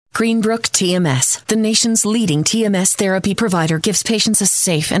Greenbrook TMS, the nation's leading TMS therapy provider, gives patients a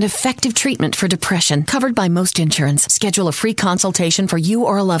safe and effective treatment for depression covered by most insurance. Schedule a free consultation for you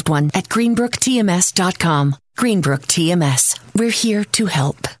or a loved one at greenbrooktms.com. Greenbrook TMS. We're here to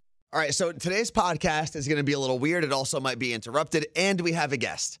help. All right, so today's podcast is going to be a little weird. It also might be interrupted, and we have a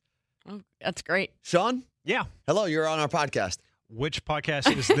guest. Oh, that's great. Sean? Yeah. Hello, you're on our podcast. Which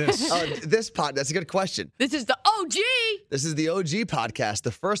podcast is this? That's a good question. This is the OG. This is the OG podcast,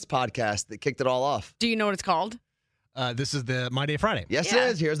 the first podcast that kicked it all off. Do you know what it's called? This is the My Day Friday. Yes, Yeah. it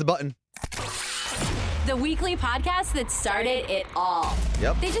is. Here's the button. The weekly podcast that started it all.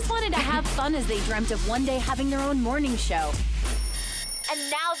 Yep. They just wanted to have fun as they dreamt of one day having their own morning show.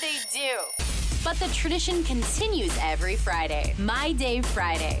 And now they do. But the tradition continues every Friday. My Day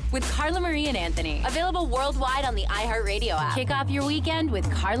Friday with Carla Marie and Anthony. Available worldwide on the iHeartRadio app. Kick off your weekend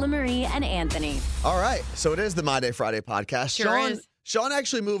with Carla Marie and Anthony. All right, so it is the My Day Friday podcast. Sure is. Sean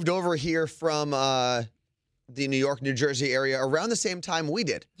actually moved over here from the New York, New Jersey area around the same time we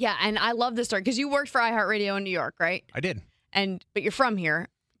did. Yeah, and I love this story because you worked for iHeartRadio in New York, right? I did. But you're from here,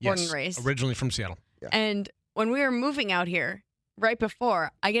 born Yes. and raised. Originally from Seattle. Yeah. And when we were moving out here, right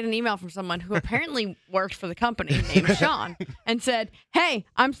before, I get an email from someone who apparently worked for the company named Sean and said, "Hey,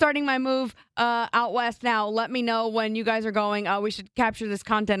 I'm starting my move out west now. Let me know when you guys are going. We should capture this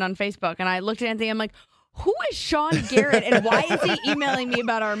content on Facebook." And I looked at Anthony. I'm like, who is Sean Garrett and why is he emailing me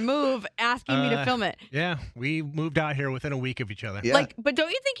about our move, asking me to film it? Yeah, we moved out here within a week of each other. Yeah. But don't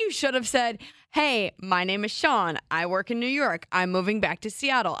you think you should have said, "Hey, my name is Sean. I work in New York. I'm moving back to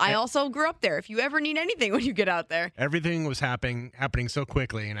Seattle. I also grew up there. If you ever need anything when you get out there." Everything was happening so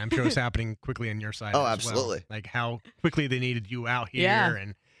quickly, and I'm sure it's happening quickly on your side. Oh, as absolutely. Well. Like how quickly they needed you out here, Yeah.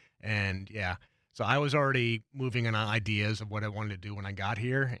 and yeah. So I was already moving on ideas of what I wanted to do when I got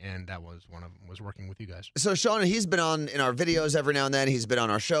here, and that was one of them, was working with you guys. So Sean, he's been on in our videos every now and then. He's been on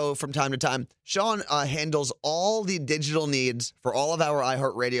our show from time to time. Sean handles all the digital needs for all of our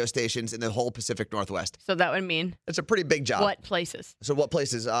iHeart radio stations in the whole Pacific Northwest. So that would mean It's a pretty big job. what places? So what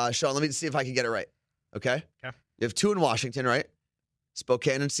places? Sean, let me see if I can get it right. Okay? Okay. You have 2 in Washington, right?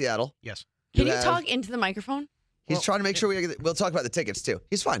 Spokane and Seattle. Yes. Can you have- talk into the microphone? He's trying to make sure we'll talk about the tickets too.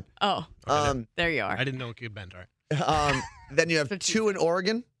 He's fine. Oh, there you are. I didn't know it could bend. All right. Then you have That's what she 2 in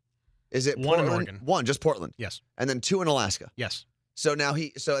Oregon. Is it One in Portland? Oregon. One, just Portland. Yes. And then 2 in Alaska. Yes. So now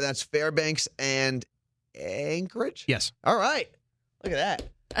so that's Fairbanks and Anchorage? Yes. All right. Look at that.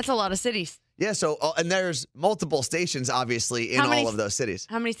 That's a lot of cities. Yeah, so and there's multiple stations obviously in How many all of those cities.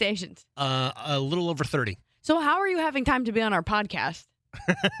 How many stations? A little over 30. So how are you having time to be on our podcast?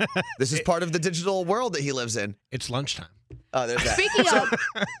 This is part of the digital world that he lives in. It's lunchtime. Oh, there's that. Speaking of,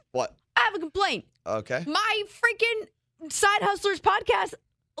 What? I have a complaint. Okay. My freaking Side Hustlers podcast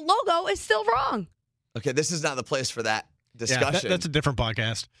logo is still wrong. Okay, this is not the place for that Yeah, discussion. that's a different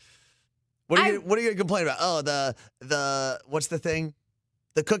podcast. What are you going to complain about? Oh, the what's the thing?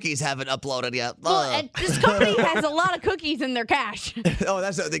 The cookies haven't uploaded yet. Well, this company has a lot of cookies in their cache. Oh,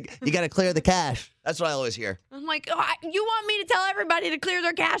 that's the thing. You got to clear the cache. That's what I always hear. I'm like, you want me to tell everybody to clear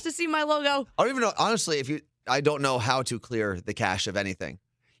their cache to see my logo? I don't even know. Honestly, I don't know how to clear the cache of anything.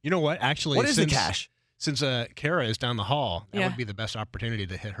 You know what? Actually, What is the cache? Since Kara is down the hall, that Yeah. would be the best opportunity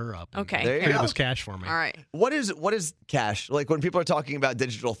to hit her up. And Okay. There you clear go. this cache for me. All right. What is cache? Like when people are talking about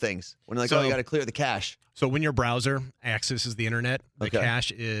digital things, when they're like, So- you got to clear the cache. So when your browser accesses the internet, the Okay.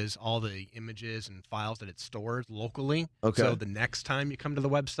 cache is all the images and files that it stores locally. Okay. So the next time you come to the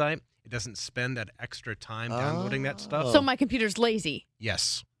website, it doesn't spend that extra time downloading that stuff. Oh. So my computer's lazy.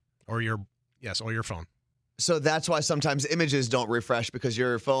 Yes. Or your phone. So that's why sometimes images don't refresh because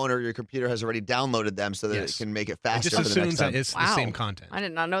your phone or your computer has already downloaded them so that Yes. it can make it It faster just for the next assumes time. that it's Wow. the same content. I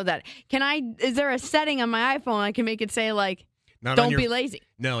did not know that. Is there a setting on my iPhone I can make it say, like, Not on don't your- be lazy?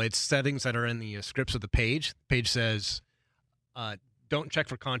 No, it's settings that are in the scripts of the page. The page says, don't check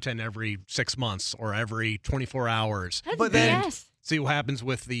for content every 6 months or every 24 hours. That's But then- BS. See what happens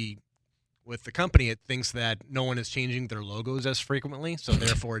with the company. It thinks that no one is changing their logos as frequently, so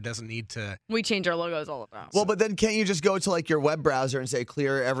therefore it doesn't need to. We change our logos all the time. Well, but then can't you just go to like your web browser and say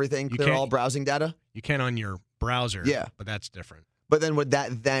clear everything, You clear can't- all browsing data? You can on your browser. Yeah. but that's different. But then would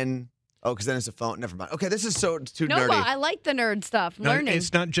that then? Oh, because then it's a phone. Never mind. Okay, this is too no, nerdy. but I like the nerd stuff. No, Learning.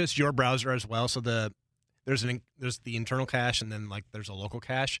 it's not just your browser as well. So there's the internal cache, and then like there's a local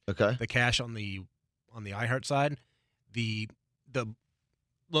cache. Okay. The cache on the iHeart side, the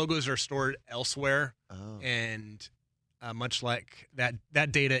logos are stored elsewhere, Oh. and much like that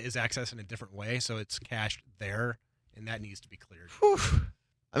data is accessed in a different way, so it's cached there, and that needs to be cleared. Whew.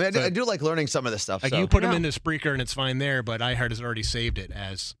 I mean, So- I do like learning some of this stuff. Like so. you put them I know. into Spreaker and it's fine there, but iHeart has already saved it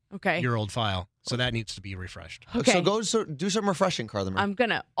as Okay. your old file, so that needs to be refreshed. Okay. So do some refreshing, Carla Marie. I'm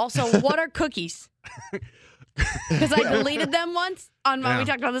gonna. Also, what are cookies? Because I deleted them once on my. Yeah. We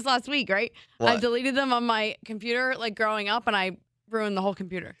talked about this last week, right? I What? deleted them on my computer, like growing up, and I ruined the whole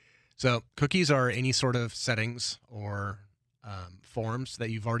computer. So cookies are any sort of settings or forms that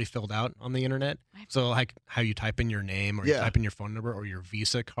you've already filled out on the internet. So like how you type in your name or you Yeah. type in your phone number or your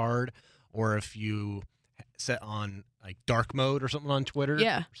Visa card, or if you set on like dark mode or something on Twitter,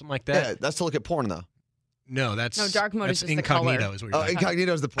 Yeah. or something like that. Yeah, that's to look at porn though. No, that's No, dark mode is that's just the color. incognito. Is what you're Oh, talking about.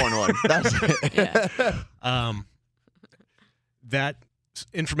 incognito's the porn one. That's Yeah. That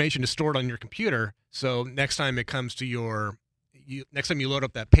information is stored on your computer. So next time it comes to next time you load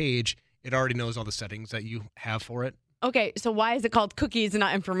up that page, it already knows all the settings that you have for it. Okay, so why is it called cookies and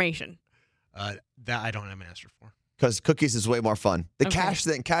not information? That I don't have an answer for. because cookies is way more fun. The Okay. cash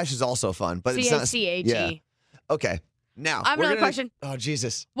thing, cash is also fun, but it's not. CACHE. Yeah. Okay. Now I have we're another gonna- question. Oh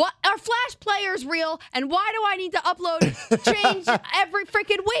Jesus! What are Flash players real? And why do I need to upload change every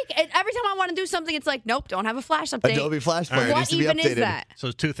freaking week? And every time I want to do something, it's like, nope, don't have a Flash update. Adobe Flash All right. Player What needs to be even updated. is that?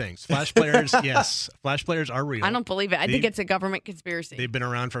 So two things. Flash players, yes. Flash players are real. I don't believe it. I think They- it's a government conspiracy. They've been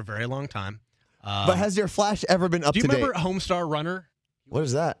around for a very long time. But has your Flash ever been up do you to date? remember Homestar Runner? What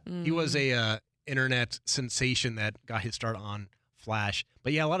is that? He was Mm. a internet sensation that got his start on Flash.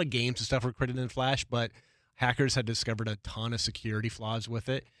 But yeah, a lot of games and stuff were created in Flash, but hackers had discovered a ton of security flaws with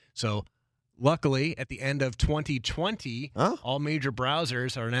it. So luckily, at the end of 2020, Huh? all major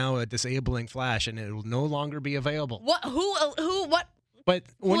browsers are now disabling Flash, and it will no longer be available. What? What But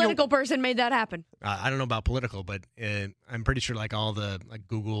when you're- political person made that happen? I don't know about political, but I'm pretty sure like all the like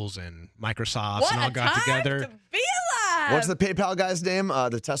Googles and Microsofts What and all a got time together. to be alive! What's the PayPal guy's name?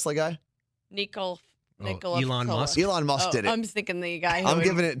 The Tesla guy? Nikola Elon Musk? Elon Musk did it. I'm just thinking the guy. Who I'm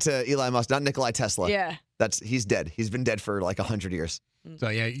giving it to Elon Musk, not Nikolai Tesla. Yeah. He's dead. He's been dead for like 100 years. So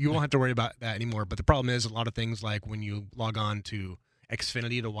yeah, you won't have to worry about that anymore. But the problem is a lot of things like when you log on to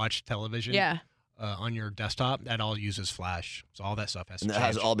Xfinity to watch television Yeah. On your desktop, that all uses Flash. So all that stuff has to And that change.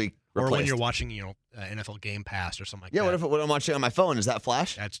 has all be or replaced. when you're watching, NFL Game Pass or something like yeah, that. what if I'm watching on my phone? Is that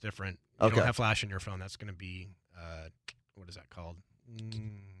Flash? That's different. You Okay. don't have Flash in your phone. That's going to be what is that called?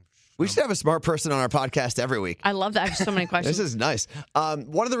 We should have a smart person on our podcast every week. I love that. I have so many questions. This is nice.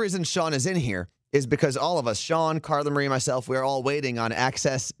 One of the reasons Sean is in here is because all of us, Sean, Carla Marie, myself, we're all waiting on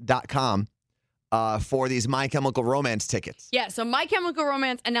access.com for these My Chemical Romance tickets. Yeah, so My Chemical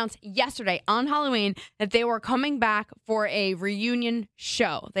Romance announced yesterday on Halloween that they were coming back for a reunion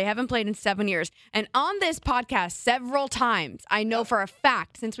show. They haven't played in 7 years. And on this podcast, several times, I know for a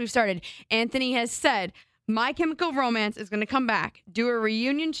fact, since we've started, Anthony has said My Chemical Romance is going to come back, do a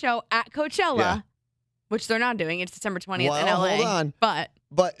reunion show at Coachella, Yeah. which they're not doing. It's December 20th in Well, LA. hold on.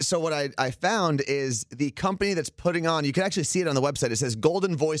 But So what I found is the company that's putting on, you can actually see it on the website. It says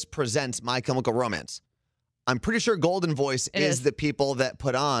Golden Voice presents My Chemical Romance. I'm pretty sure Golden Voice It is is. the people that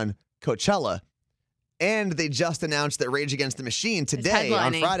put on Coachella. And they just announced that Rage Against the Machine today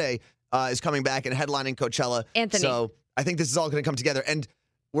on headlining. Friday is coming back and headlining Coachella. Anthony. So I think this is all going to come together. And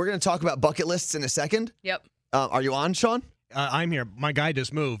we're going to talk about bucket lists in a second. yep. Are you on, Sean? I'm here. My guy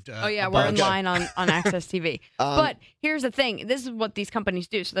just moved. Oh, yeah, about- we're in line on Access TV. Um, But here's the thing. This is what these companies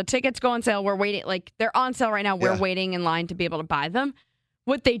do. So the tickets go on sale. We're waiting. Like, they're on sale right now. We're Yeah. waiting in line to be able to buy them.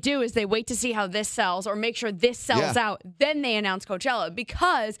 What they do is they wait to see how this sells or make sure this sells Yeah. out. Then they announce Coachella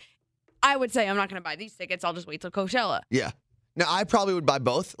because I would say I'm not going to buy these tickets. I'll just wait till Coachella. Yeah. Now, I probably would buy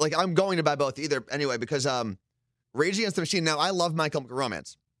both. Like, I'm going to buy both either anyway because Rage Against the Machine, now, I love My Chemical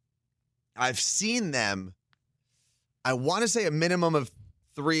Romance. I've seen them, I want to say a minimum of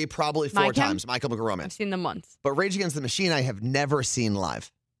 3, probably 4 My Chem? times, My Chemical I've Romance. seen them once. But Rage Against the Machine, I have never seen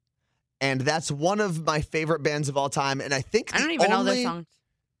live. And that's one of my favorite bands of all time. And I think I don't even know their songs.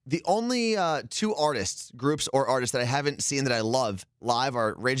 the only 2 groups or artists that I haven't seen that I love live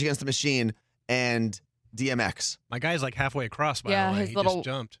are Rage Against the Machine and DMX. My guy's like halfway across. By Yeah, the way, his he little- just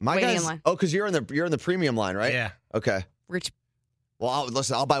jumped. My Waiting in guys, line. oh, because you're in the premium line, right? Yeah, Okay. Rich. Well,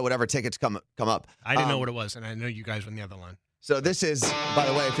 I'll buy whatever tickets come up. I didn't know what it was, and I know you guys were in the other line. So this is, by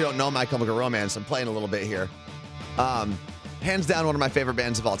the way, if you don't know My Chemical Romance, I'm playing a little bit here. Hands down, one of my favorite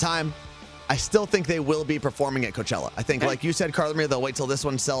bands of all time. I still think they will be performing at Coachella. I think, like you said, Carla Marie, they'll wait till this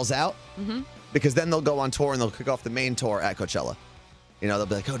one sells out because then they'll go on tour and they'll kick off the main tour at Coachella. You know, they'll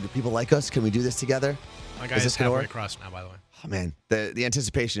be like, "Oh, do people like us? Can we do this together?" My guy Is is this gonna halfway work? across now. By the way, Oh man, the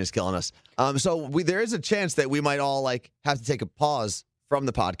anticipation is killing us. So there is a chance that we might all like have to take a pause from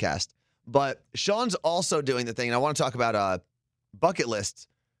the podcast. But Sean's also doing the thing, and I want to talk about bucket lists.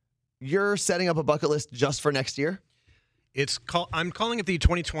 You're setting up a bucket list just for next year? I'm calling it the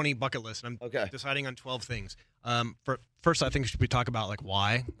 2020 bucket list, and I'm Okay. deciding on 12 things. First, I think we talk about like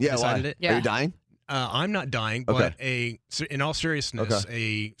why I Yeah, decided why? it. Yeah. Are you dying? I'm not dying, but in all seriousness,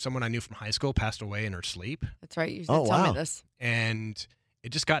 someone I knew from high school passed away in her sleep, That's right. You did Oh, tell wow. me this. and it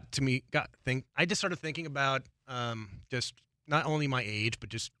just got to me. I just started thinking about just not only my age, but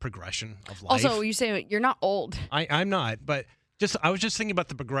just progression of life. Also, you say you're not old. I'm not, but I was just thinking about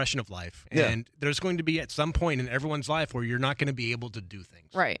the progression of life, Yeah. and there's going to be at some point in everyone's life where you're not going to be able to do things.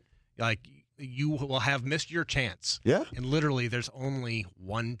 Right. Like you will have missed your chance. Yeah. And literally, there's only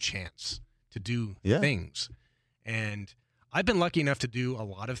one chance to do Yeah. things. And I've been lucky enough to do a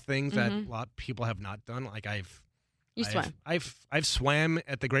lot of things that Mhm. a lot of people have not done. Like You swam. I've swam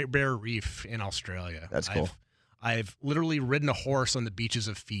at the Great Barrier Reef in Australia. That's cool. I've literally ridden a horse on the beaches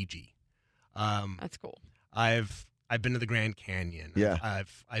of Fiji. That's cool. I've been to the Grand Canyon. Yeah.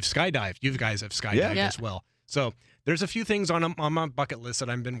 I've skydived. You guys have skydived Yeah. as well. So there's a few things on my bucket list that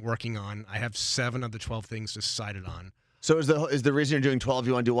I've been working on. I have 7 of the 12 things decided on. So is the reason you're doing 12?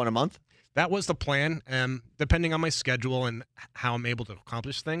 You want to do one a month? That was the plan. Depending on my schedule and how I'm able to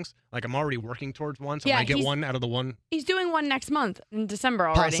accomplish things, like I'm already working towards one, so Yeah, I get he's- one out of the one. He's doing one next month in December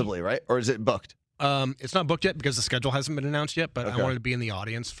already. Possibly, right? Or is it booked? It's not booked yet because the schedule hasn't been announced yet. But Okay. I wanted to be in the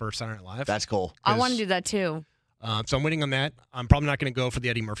audience for Saturday Night Live. That's cool. I want to do that too. So I'm waiting on that. I'm probably not going to go for the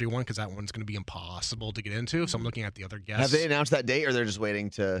Eddie Murphy one because that one's going to be impossible to get into. So I'm looking at the other guests. Have they announced that date, or they're just waiting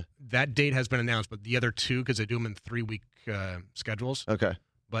to? That date has been announced, but the other 2, because they do them in 3-week schedules. Okay.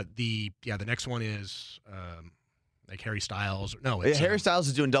 But the next one is like Harry Styles. No, Yeah, it's Harry Styles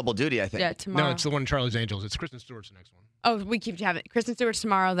is doing double duty, I think. Yeah, tomorrow. No, it's the one in Charlie's Angels. It's Kristen Stewart's the next one. Oh, we keep having Kristen Stewart's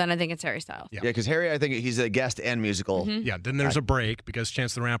tomorrow. Then I think it's Harry Styles. Yeah. Yeah, because Harry, I think he's a guest and musical. Mhm. Yeah. Then there's a break because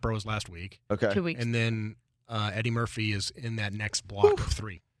Chance the Rapper was last week, Okay. 2 weeks. and then Eddie Murphy is in that next block of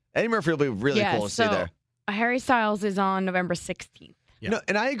 3. Eddie Murphy will be really Yeah, cool to see so- there. Harry Styles is on November 16th. Yeah. No,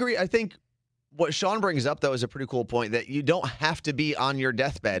 and I agree. I think what Sean brings up, though, is a pretty cool point that you don't have to be on your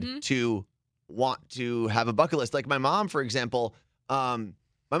deathbed Mhm. to want to have a bucket list. Like my mom, for example, my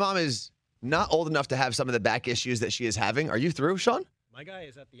mom is not old enough to have some of the back issues that she is having. Are you through, Sean? My guy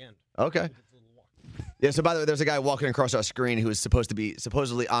is at the end. Okay. Yeah, so by the way, there's a guy walking across our screen who is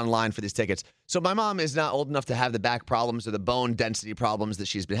supposedly online for these tickets. So my mom is not old enough to have the back problems or the bone density problems that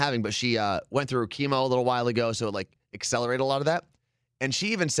she's been having, but she went through chemo a little while ago, so it like accelerated a lot of that. And she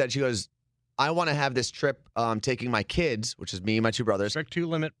even said, she goes, I want to have this trip taking my kids, which is me and my 2 brothers. Respect 2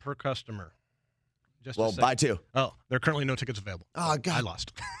 limit per customer. Just Well, to say. buy 2. Oh, there are currently no tickets available. Oh, I God.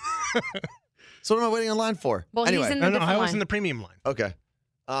 lost. So what am I waiting in line for? Well, anyway, he's in the No, different I was line. in the premium line. okay.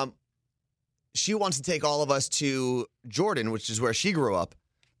 She wants to take all of us to Jordan, which is where she grew up,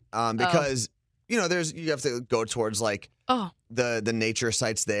 because you have to go towards like Oh, the nature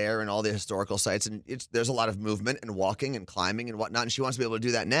sites there and all the historical sites, and there's a lot of movement and walking and climbing and whatnot, and she wants to be able to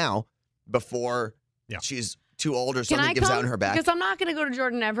do that now before she's too old or can something I gives come? out in her back. Because I'm not going to go to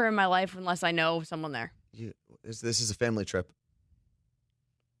Jordan ever in my life unless I know someone there. This is a family trip.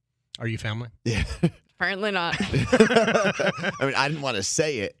 Are you family? Yeah. Apparently not. I mean, I didn't want to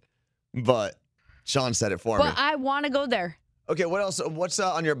say it, but Sean said it for me. But I want to go there. Okay, what else? What's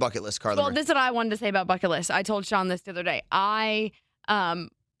on your bucket list, Carla? Well, this is what I wanted to say about bucket list. I told Sean this the other day. I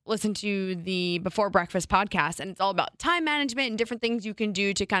listened to the Before Breakfast podcast, and it's all about time management and different things you can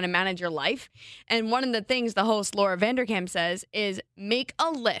do to kind of manage your life. And one of the things the host, Laura Vanderkam, says is make a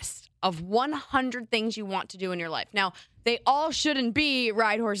list of 100 things you want to do in your life. Now, they all shouldn't be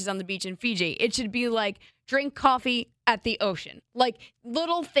ride horses on the beach in Fiji. It should be like drink coffee at the ocean. Like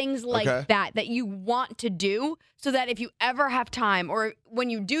little things like that you want to do so that if you ever have time or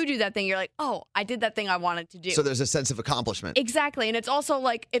when you do that thing, you're like, oh, I did that thing I wanted to do. So there's a sense of accomplishment. Exactly. And it's also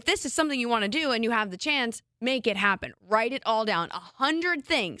like, if this is something you want to do and you have the chance, make it happen. Write it all down. 100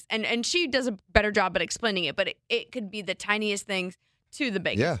 things. And she does a better job at explaining it, but it could be the tiniest things to the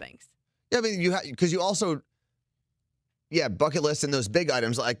biggest things. Yeah, I mean, because you also, bucket lists and those big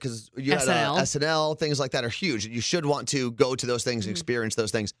items, like, because you had SNL. SNL, things like that are huge. You should want to go to those things and experience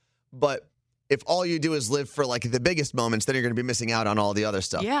those things. But if all you do is live for like the biggest moments, then you're going to be missing out on all the other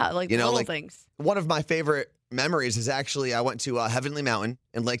stuff. Yeah, like little things. One of my favorite memories is actually I went to Heavenly Mountain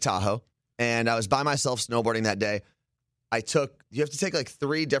in Lake Tahoe, and I was by myself snowboarding that day. You have to take like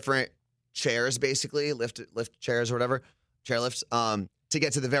 3 different chairs, basically, lift chairs or whatever, chairlifts, to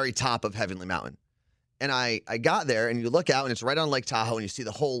get to the very top of Heavenly Mountain. And I got there, and you look out, and it's right on Lake Tahoe, and you see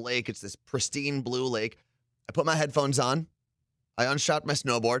the whole lake. It's this pristine blue lake. I put my headphones on. I unstrapped my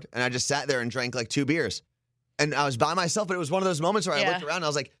snowboard, and I just sat there and drank like 2 beers. And I was by myself, but it was one of those moments where I looked around, and I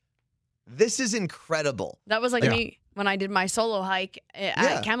was like, this is incredible. That was like me when I did my solo hike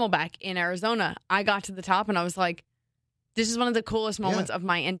at Camelback in Arizona. I got to the top, and I was like, This is one of the coolest moments of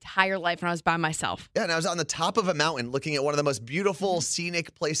my entire life when I was by myself. Yeah, and I was on the top of a mountain looking at one of the most beautiful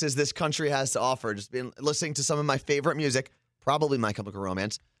scenic places this country has to offer. Just been listening to some of my favorite music, probably My Chemical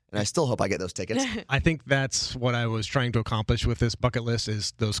Romance, and I still hope I get those tickets. I think that's what I was trying to accomplish with this bucket list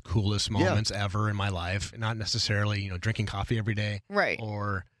is those coolest moments ever in my life. Not necessarily, drinking coffee every day. Right.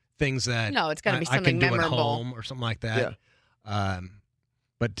 Or things that No, it's gotta be I something can do memorable. at home or something like that.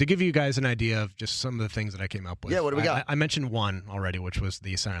 But to give you guys an idea of just some of the things that I came up with. Yeah, what do we got? I mentioned one already, which was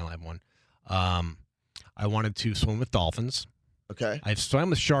the Saturday Night Live one. I wanted to swim with dolphins. Okay. I've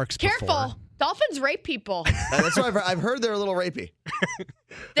swam with sharks Careful. before. Dolphins rape people. That's what I've heard they're a little rapey.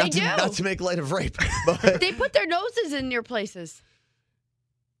 They do. Not to make light of rape. But, They put their noses in your places.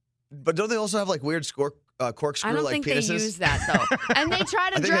 but don't they also have like weird corkscrew I don't like think penises? they use that, though. And they try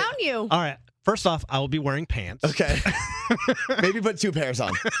to think drown you. All right. First off, I will be wearing pants. Okay. Maybe put 2 pairs on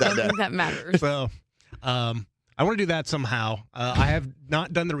I that don't day. think that matters. So, I want to do that somehow. I have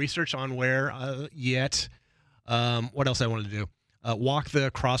not done the research on where yet. What else I want to do? Walk the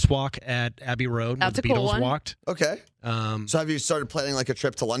crosswalk at Abbey Road That's where the a cool Beatles one. walked. Okay. So have you started planning like a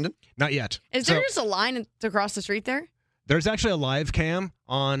trip to London? Not yet. Is there just a line to cross the street there? There's actually a live cam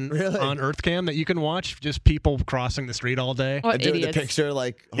on Really? Earth Cam that you can watch. Just people crossing the street all day. What Doing idiots. the picture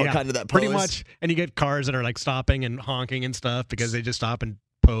like kind of that pose? pretty much. And you get cars that are like stopping and honking and stuff because they just stop and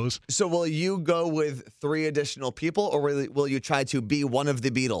pose. So will you go with 3 additional people, or will you try to be one of the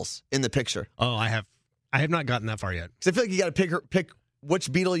Beatles in the picture? Oh, I have not gotten that far yet. Because I feel like you got to pick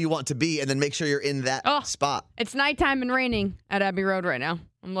which Beatle you want to be, and then make sure you're in that spot. It's nighttime and raining at Abbey Road right now.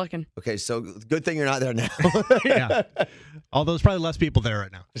 I'm looking. Okay, so good thing you're not there now. Yeah. Although there's probably less people there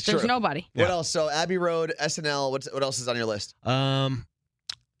right now. It's There's true. nobody. What Yeah. else? So Abbey Road, SNL. What else is on your list?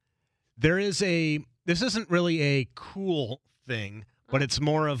 There is this isn't really a cool thing, but it's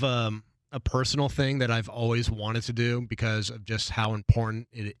more of a personal thing that I've always wanted to do because of just how important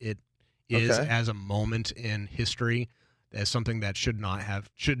it is Okay. as a moment in history, as something that should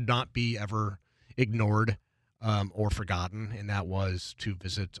not be ever ignored or forgotten, and that was to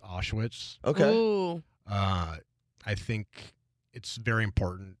visit Auschwitz. Okay. Ooh. I think it's very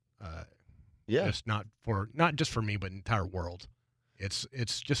important. Yeah. Just not just for me, but the entire world. It's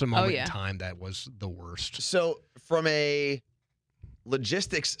just a moment yeah. in time that was the worst. So from a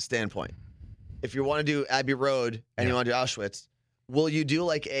logistics standpoint, if you want to do Abbey Road and you want to do Auschwitz, will you do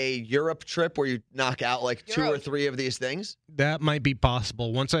like a Europe trip where you knock out like 2 or Europe. 3 of these things? That might be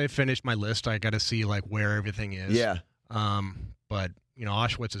possible. Once I finish my list, I got to see like where everything is. Yeah. But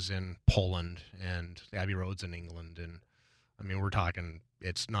Auschwitz is in Poland and Abbey Road's in England, and I mean we're talking.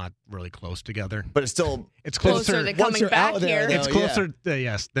 It's not really close together. But it's still It's Closer closer. to once coming you're back out there, here. It's though, closer,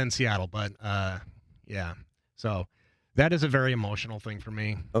 yes, than Seattle. But yeah. So that is a very emotional thing for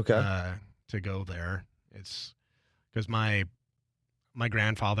me. Okay. To go there, it's because my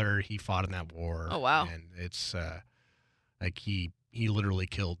grandfather, he fought in that war. Oh, wow. And it's like he literally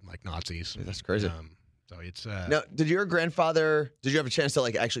killed like Nazis. Dude, that's crazy. So it's Now, did you have a chance to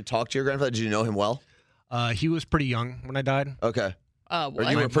like actually talk to your grandfather? Did you know him well? he was pretty young when I died. Okay. Or What?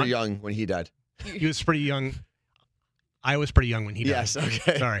 you were My- pretty young when he died. He was pretty young. I was pretty young when he died. Yes,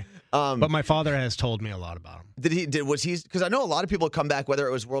 okay. Sorry. But my father has told me a lot about him. Was he, because I know a lot of people come back, whether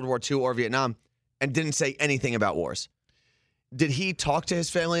it was World War II or Vietnam, and didn't say anything about wars. Did he talk to his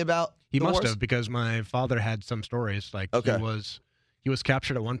family about He the must wars? have, because my father had some stories. Like Okay. he was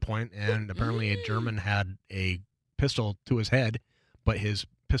captured at one point, and apparently a German had a pistol to his head, but his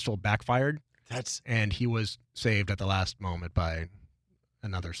pistol backfired, and he was saved at the last moment by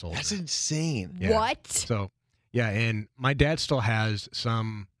another soldier. That's insane. Yeah. What? So, yeah, and my dad still has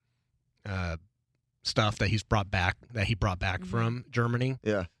some stuff that he brought back from Germany.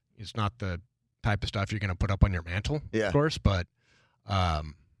 Yeah. It's not the type of stuff you're going to put up on your mantle, Yeah. of course, but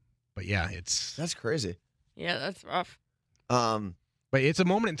yeah, it's That's crazy. Yeah, that's rough. but it's a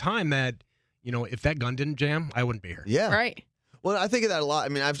moment in time that if that gun didn't jam, I wouldn't be here. Yeah. Right. Well, I think of that a lot. I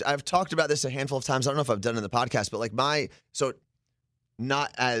mean, I've talked about this a handful of times. I don't know if I've done it in the podcast, but like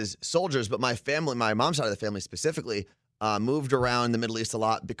not as soldiers, but my family, my mom's side of the family specifically, moved around the Middle East a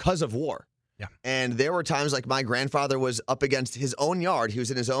lot because of war. Yeah. And there were times like my grandfather was up against his own yard. He was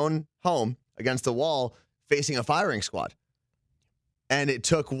in his own home against the wall facing a firing squad. And it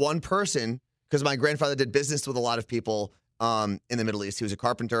took one person, because my grandfather did business with a lot of people in the Middle East. He was a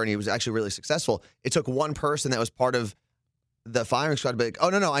carpenter and he was actually really successful. It took one person that was part of the firing squad to be like, oh,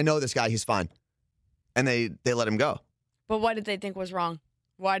 no, I know this guy. He's fine. And they let him go. But what did they think was wrong?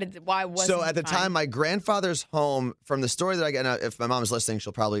 Why was So at the time, my grandfather's home, from the story that I get, if my mom is listening,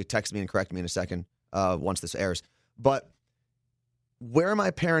 she'll probably text me and correct me in a second once this airs. But where my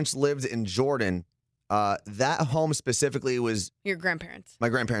parents lived in Jordan, That home specifically was Your grandparents. my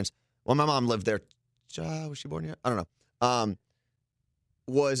grandparents. Well, my mom lived there. Was she born yet? I don't know.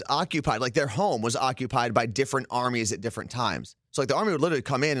 Was occupied, like their home was occupied by different armies at different times. So like the army would literally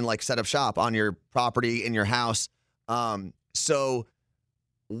come in and like set up shop on your property, in your house. So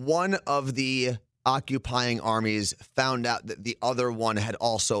one of the occupying armies found out that the other one had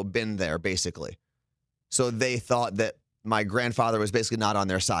also been there, basically. So they thought that my grandfather was basically not on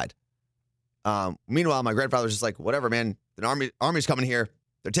their side. Meanwhile, my grandfather was just like, whatever, man, the army's coming here.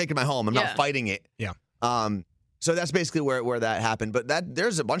 They're taking my home. I'm not fighting it. Yeah. So that's basically where that happened. But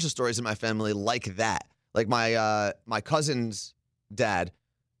there's a bunch of stories in my family like that. Like my cousin's dad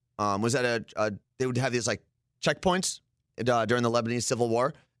was at they would have these like checkpoints during the Lebanese Civil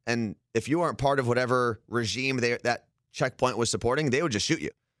War, and if you weren't part of whatever regime that checkpoint was supporting, they would just shoot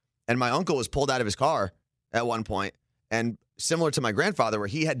you. And my uncle was pulled out of his car at one point, and similar to my grandfather, where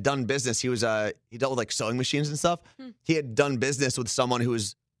he had done business, he dealt with like sewing machines and stuff. He had done business with someone who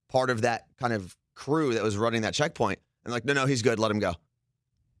was part of that kind of crew that was running that checkpoint, and like, no, he's good, let him go.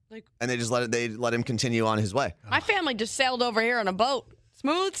 And they just let him continue on his way. My family just sailed over here on a boat.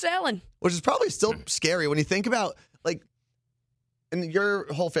 Smooth sailing. Which is probably still scary when you think about, like, and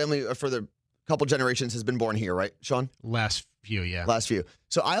your whole family for the couple generations has been born here, right, Sean? Last few, yeah. Last few.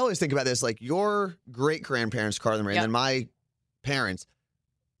 So I always think about this, like your great-grandparents, Carla Marie, and then my parents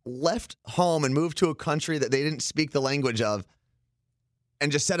left home and moved to a country that they didn't speak the language of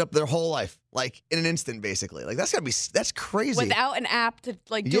and just set up their whole life, like in an instant, basically. Like that's crazy. Without an app to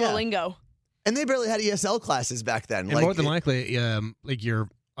like Duolingo. And they barely had ESL classes back then. And more than likely, like your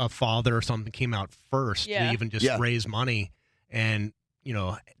father or something came out first to even just raise money and,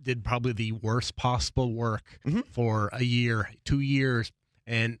 did probably the worst possible work for a year, 2 years.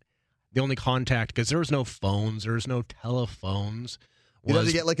 And the only contact, because there was no phones, there was no telephones. You had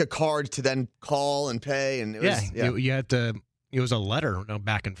to get like a card to then call and pay. And it was, you had to, it was a letter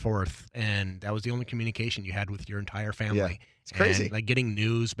back and forth. And that was the only communication you had with your entire family. Yeah. It's crazy. And, like getting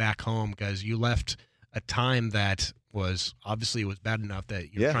news back home because you left a time that was bad enough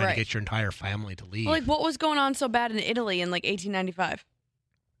that you're trying to get your entire family to leave. Well, like what was going on so bad in Italy in like 1895?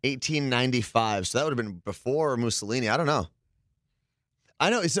 1895. So that would have been before Mussolini. I don't know. I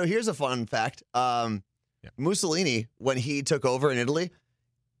know. So here's a fun fact. Mussolini, when he took over in Italy,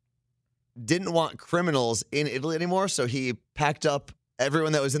 didn't want criminals in Italy anymore. So he packed up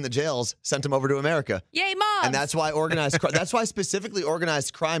everyone that was in the jails, sent them over to America. Yay, mobs! And that's why that's why specifically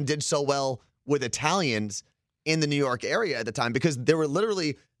organized crime did so well with Italians in the New York area at the time, because there were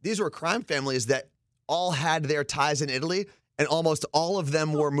these were crime families that all had their ties in Italy, and almost all of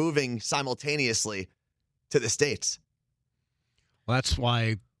them were moving simultaneously to the States. Well, that's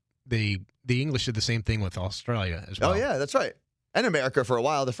why the English did the same thing with Australia as well. Oh, yeah, that's right. And America for a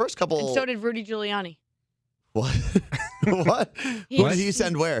while. The first couple... And so did Rudy Giuliani. What? What? What did he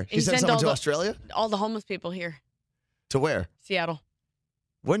send where? He sent someone to Australia? All the homeless people here. To where? Seattle.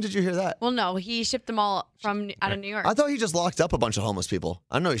 When did you hear that? Well, no, he shipped them all out of New York. I thought he just locked up a bunch of homeless people.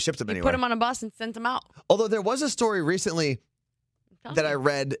 I don't know he shipped them anywhere. Put them on a bus and sent them out. Although there was a story recently that I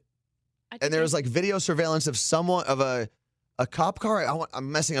read, and there was like video surveillance of a cop car.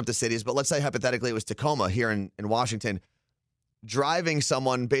 I'm messing up the cities, but let's say hypothetically it was Tacoma here in Washington, driving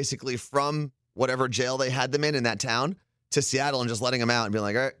someone basically from whatever jail they had them in that town to Seattle and just letting them out and being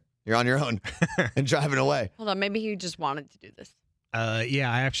like, all right, you're on your own, and driving away. Hold on, maybe he just wanted to do this.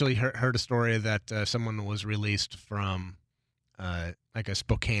 Yeah, I actually heard a story that someone was released from like a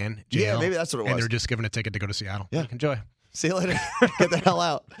Spokane jail. Yeah, maybe that's what it was. And they're just given a ticket to go to Seattle. Yeah. Like, enjoy. See you later. Get the hell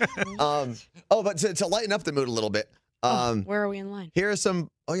out. But to lighten up the mood a little bit. Where are we in line? Here are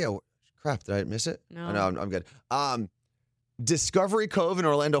some. Oh, yeah. Crap. Did I miss it? No. Oh, no, I'm good. Discovery Cove in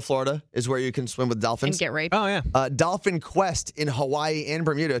Orlando, Florida is where you can swim with dolphins. And get raped. Oh, yeah. Dolphin Quest in Hawaii and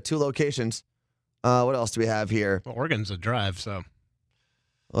Bermuda, 2 locations. What else do we have here? Well, Oregon's a drive, so.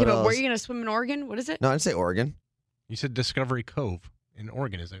 Yeah, but where are you going to swim in Oregon? What is it? No, I didn't say Oregon. You said Discovery Cove in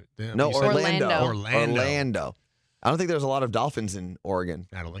Oregon, is it? No, Orlando. Orlando. I don't think there's a lot of dolphins in Oregon.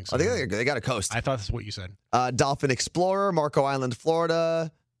 I don't think so. I think they got a coast. I thought that's what you said. Dolphin Explorer, Marco Island,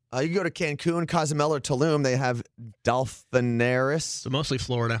 Florida. You can go to Cancun, Cozumel, or Tulum. They have Dolphinaris. So mostly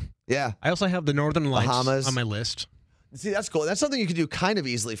Florida. Yeah. I also have the Northern Lights Bahamas on my list. See, that's cool. That's something you can do kind of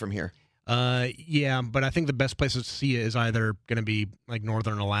easily from here. Yeah, but I think the best place to see it is either going to be like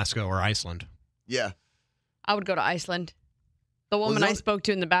Northern Alaska or Iceland. Yeah. I would go to Iceland. The woman I spoke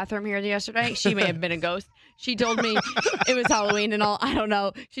to in the bathroom here yesterday, she may have been a ghost. She told me it was Halloween and all. I don't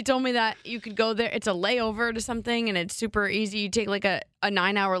know. She told me that you could go there. It's a layover to something, and it's super easy. You take like a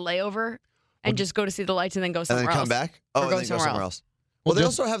 9-hour layover and just go to see the lights and then go somewhere else. And then come back? Oh, and then go somewhere else. Well, they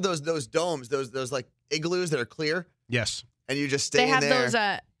just- also have those domes, those like igloos that are clear, Yes. and you just stay They in have there. those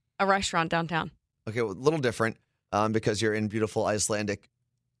at a restaurant downtown. Okay, well, a little different because you're in beautiful Icelandic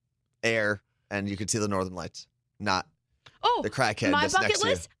air and you can see the northern lights, not Oh, the crackhead my that's bucket next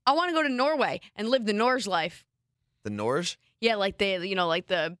list. I want to go to Norway and live the Norse life. to you. The Norse? Yeah, like like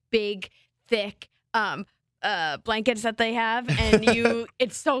the big, thick blankets that they have, and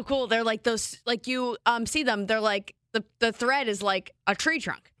it's so cool. They're like those, like you see them. They're like the thread is like a tree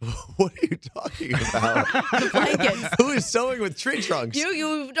trunk. What are you talking about? The blankets. Who is sewing with tree trunks?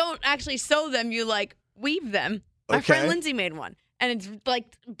 You don't actually sew them. You like weave them. My friend Okay. Lindsay made one. And it's like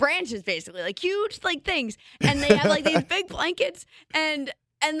branches, basically, like huge, like things, and they have like these big blankets, and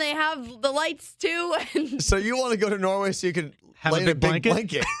they have the lights too. And So you want to go to Norway so you can Have a lay in big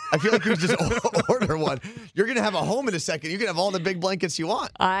blanket? I feel like you just order one. You're gonna have a home in a second. You can have all the big blankets you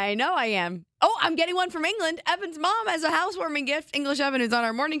want. I know I am. Oh, I'm getting one from England. Evan's mom has a housewarming gift. English Evan, who's on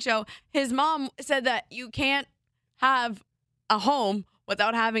our morning show, his mom said that you can't have a home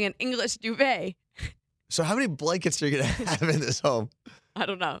without having an English duvet. So how many blankets are you gonna have in this home? I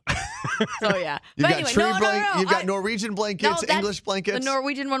don't know. So yeah. You've But got anyway, tree no. You've got Norwegian blankets, that's- English blankets. The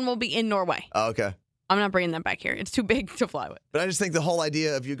Norwegian one will be in Norway. Oh, okay. I'm not bringing them back here. It's too big to fly with. But I just think the whole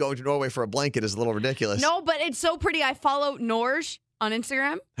idea of you going to Norway for a blanket is a little ridiculous. No, but it's so pretty. I follow Norge on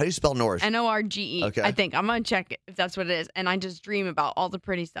Instagram. How do you spell Norse? Norge. Okay. I think. I'm going to check it if that's what it is. And I just dream about all the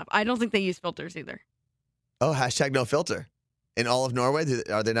pretty stuff. I don't think they use filters either. Oh, #no filter. In all of Norway,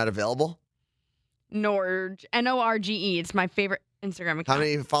 are they not available? Norge. Norge. It's my favorite Instagram account. How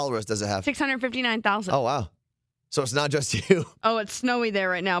many followers does it have? 659,000. Oh, wow. So it's not just you. Oh, it's snowy there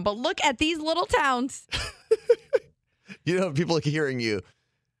right now. But look at these little towns. You know, people hearing you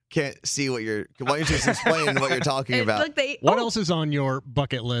can't see what you're. Why don't you just explain what you're talking about? Look, What else is on your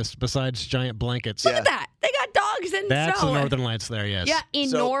bucket list besides giant blankets? Look at that. They got dogs and That's snow. the Northern Lights there, yes. Yeah, in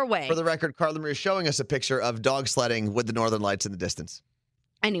So, Norway. For the record, Carla Marie is showing us a picture of dog sledding with the northern lights in the distance.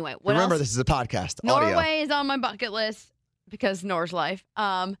 Anyway, what Remember, else? this is a podcast. Audio. Norway is on my bucket list because Norse life.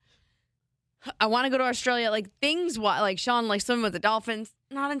 I want to go to Australia. Like things, like Sean, like swimming with the dolphins.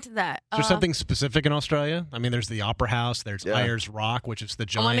 Not into that. Is there something specific in Australia? I mean, there's the Opera House. There's Yeah. Ayers Rock, which is the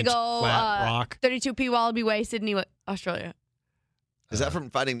I want to giant go flat rock. 32P Wallaby Way, Sydney, Australia. Is that from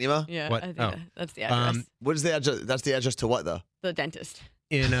Finding Nemo? Yeah, What? I think Oh. that's the address. What is the address? That's the address to what, though? The dentist.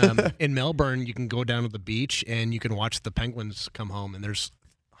 In Melbourne, you can go down to the beach and you can watch the penguins come home, and there's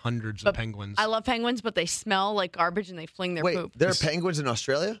hundreds But of penguins. I love penguins, but they smell like garbage and they fling their Wait, poop. there are penguins in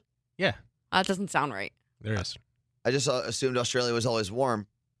Australia? Yeah, That doesn't sound right. there is. I just assumed Australia was always warm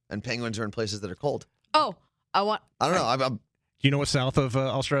and penguins are in places that are cold. Oh, I want. I don't know. I'm Do you know what's south of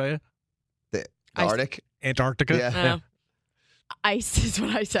Australia? the I- Arctic. Antarctica? Yeah. Ice is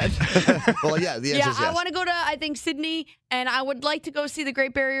what I said. Well, yeah, the answer Yeah, is yes. I want to go to, I think, Sydney, and I would like to go see the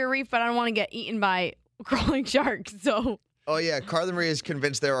Great Barrier Reef, but I don't want to get eaten by crawling sharks. So, Oh, yeah. Carla Marie is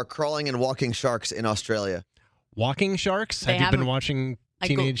convinced there are crawling and walking sharks in Australia. Walking sharks? They Have you been haven't- watching I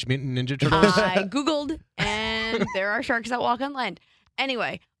go- Teenage Mutant Ninja Turtles? I Googled, and there are sharks that walk on land.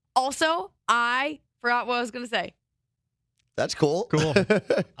 Anyway, also, I forgot what I was going to say. That's cool. Cool.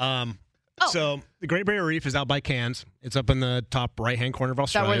 So the Great Barrier Reef is out by Cairns. It's up in the top right-hand corner of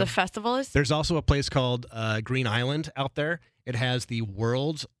Is that Australia. where the festival is? There's also a place called Green Island out there. It has the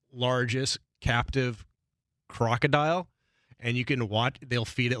world's largest captive crocodile, and you can watch. They'll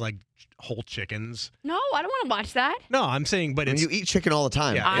feed it like whole chickens. No, I don't want to watch that. No, I'm saying, but And it's you eat chicken all the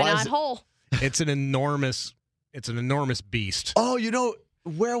time. Yeah. I'm Why is not it- whole. it's an enormous beast. Oh, you know,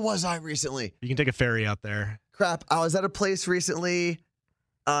 where was I recently? You can take a ferry out there. Crap. I was at a place recently,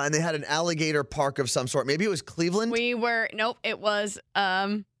 and they had an alligator park of some sort. Maybe it was Cleveland. Nope, it was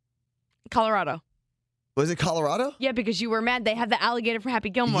Colorado. Was it Colorado? Yeah, because you were mad. They have the alligator from Happy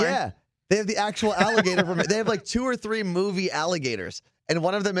Gilmore. Yeah. They have the actual alligator from they have like 2 or 3 movie alligators. And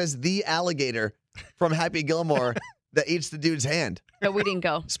one of them is the alligator from Happy Gilmore that eats the dude's hand. But we didn't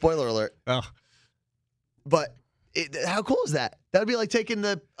go. Spoiler alert. Oh, But how cool is that? That would be like taking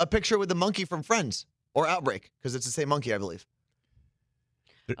a picture with the monkey from Friends or Outbreak, because it's the same monkey, I believe.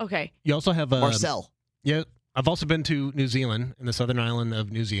 Okay. you also have Marcel. Yeah, I've also been to New Zealand, in the southern island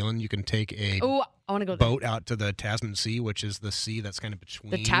of New Zealand. You can take a Oh, I want to go there. boat out to the Tasman Sea, which is the sea that's kind of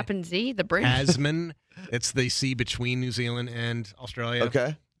between The Tappan Zee, the bridge. Tasman. It's the sea between New Zealand and Australia.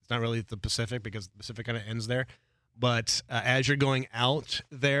 Okay. It's not really the Pacific because the Pacific kind of ends there. But as you're going out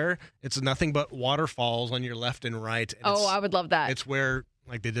there, it's nothing but waterfalls on your left and right. And I would love that. it's where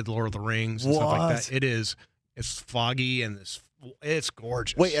like they did Lord of the Rings and stuff like What? that. It is. It's foggy and it's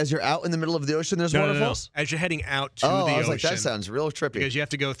gorgeous. Wait, as you're out in the middle of the ocean, there's no. waterfalls? As you're heading out to Oh, the I was ocean, like, that sounds real trippy. because you have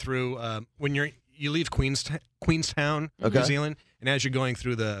to go through when you leave Queenstown, Okay. New Zealand, And as you're going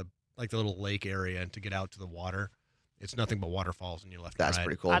through the little lake area to get out to the water, it's nothing but waterfalls on your left and That's right.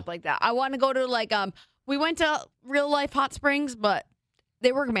 pretty cool. I'd like that. I want to go to we went to real life hot springs, but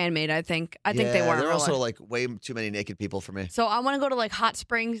they were man-made, I think. I think they weren't They're real also life. way too many naked people for me. So I want to go to hot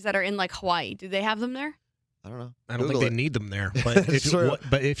springs that are in Hawaii. Do they have them there? I don't know. I don't Google think it. they need them there. But True.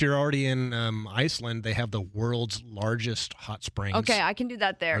 if you're already in Iceland, they have the world's largest hot springs. Okay, I can do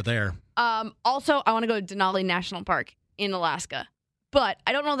that there. Are there? Also, I want to go to Denali National Park in Alaska, but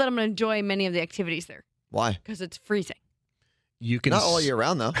I don't know that I'm going to enjoy many of the activities there Why? because it's freezing. You can Not all year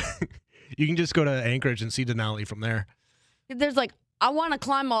round, though. You can just go to Anchorage and see Denali from there. There's I want to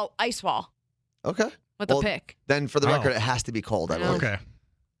climb a ice wall Okay. with a pick. Then, for the Oh. record, it has to be cold, I believe. Okay,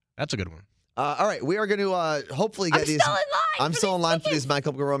 that's a good one. All right, we are going to hopefully get I'm these. still in line. I'm still in line for these My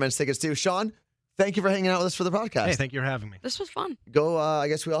Chemical Romance tickets, too. Sean, thank you for hanging out with us for the podcast. Hey, thank you for having me. This was fun. Go. I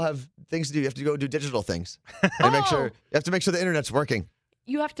guess we all have things to do. You have to go do digital things. And make sure you have to make sure the internet's working.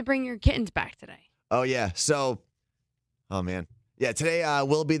 You have to bring your kittens back today. Oh yeah. So, oh man, yeah. Today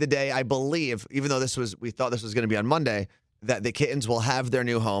will be the day, I believe. Even though we thought this was going to be on Monday, that the kittens will have their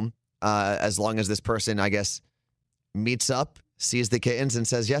new home as long as this person, I guess, meets up, sees the kittens, and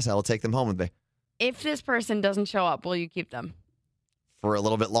says, "Yes, I will take them home with me." If this person doesn't show up, will you keep them? For a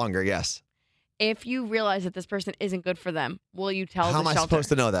little bit longer, yes. If you realize that this person isn't good for them, will you tell How the am I shelter? supposed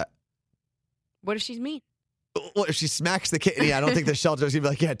to know that? What if she's mean? Well, if she smacks the kitten, I don't think the shelter's gonna be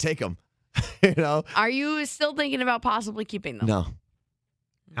like, "Yeah, take them." You know? Are you still thinking about possibly keeping them? No,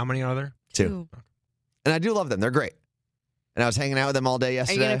 How many are there? two. And I do love them. They're great. And I was hanging out with them all day Are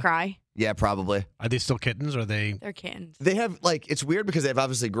yesterday. you going to cry? Yeah, probably. Are they still kittens? Or are they? They're kittens. They have it's weird because they've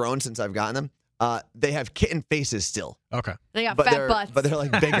obviously grown since I've gotten them. They have kitten faces still, Okay. They got but fat they're butts. but they're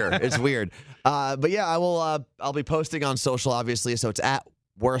bigger. It's weird. But yeah, I will. I'll be posting on social, obviously. So it's at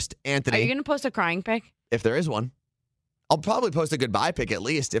Worst Are you Anthony going to post a crying pic? if there is one. I'll probably post a goodbye pic at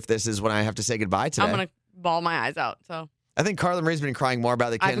least if this is when I have to say goodbye today. I'm going to bawl my eyes out. So I think Carla Marie's been crying more about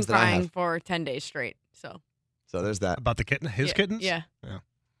the I've been kittens than I crying have. for 10 days straight. So So there's that. About the kitten? His yeah, kittens? Yeah.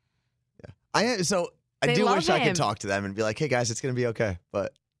 I They do love wish I him. could talk to them and be like, "Hey guys, it's gonna be okay,"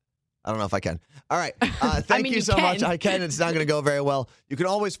 but I don't know if I can. All right, thank mean, you you so much. can. I can. It's not gonna go very well. You can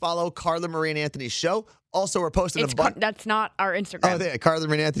always follow Carla Marie and Anthony's show. Also, we're posting a bunch. That's not our Instagram. Oh, yeah, Carla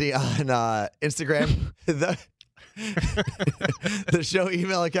Marie and Anthony on Instagram. The show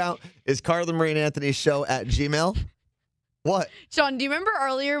email account is Carla Marie and Anthony's show at Gmail. What? Sean, do you remember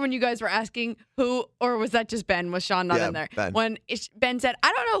earlier when you guys were asking who, or was that just Ben? Was Sean not Yeah, in there? Ben. When Ben said,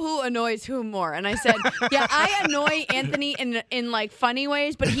 I don't know who annoys who more. And I said, yeah, I annoy Anthony in funny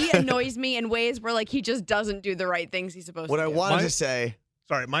ways, but he annoys me in ways where he just doesn't do the right things he's supposed What to I do. wanted to say.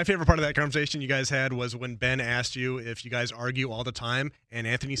 Sorry, my favorite part of that conversation you guys had was when Ben asked you if you guys argue all the time, and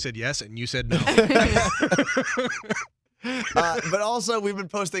Anthony said yes, and you said no. But also, we've been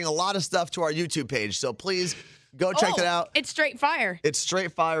posting a lot of stuff to our YouTube page, so please go check that out. It's straight fire. It's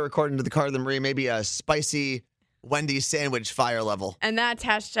straight fire according to the Carla Marie, maybe a spicy Wendy's sandwich fire level. And that's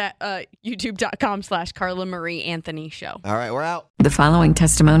youtube.com/Carla Marie Anthony Show. All right, we're out. The following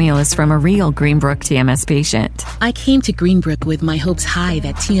testimonial is from a real Greenbrook TMS patient. I came to Greenbrook with my hopes high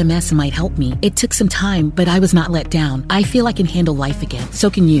that TMS might help me. It took some time, but I was not let down. I feel I can handle life again.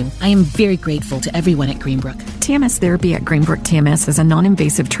 So can you. I am very grateful to everyone at Greenbrook. TMS therapy at Greenbrook TMS is a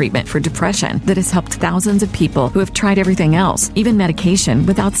non-invasive treatment for depression that has helped thousands of people who have tried everything else, even medication,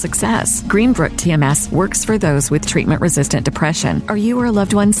 without success. Greenbrook TMS works for those with treatment-resistant depression. Are you or a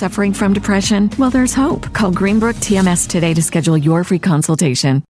loved one suffering from depression? Well, there's hope. Call Greenbrook TMS today to schedule your free consultation.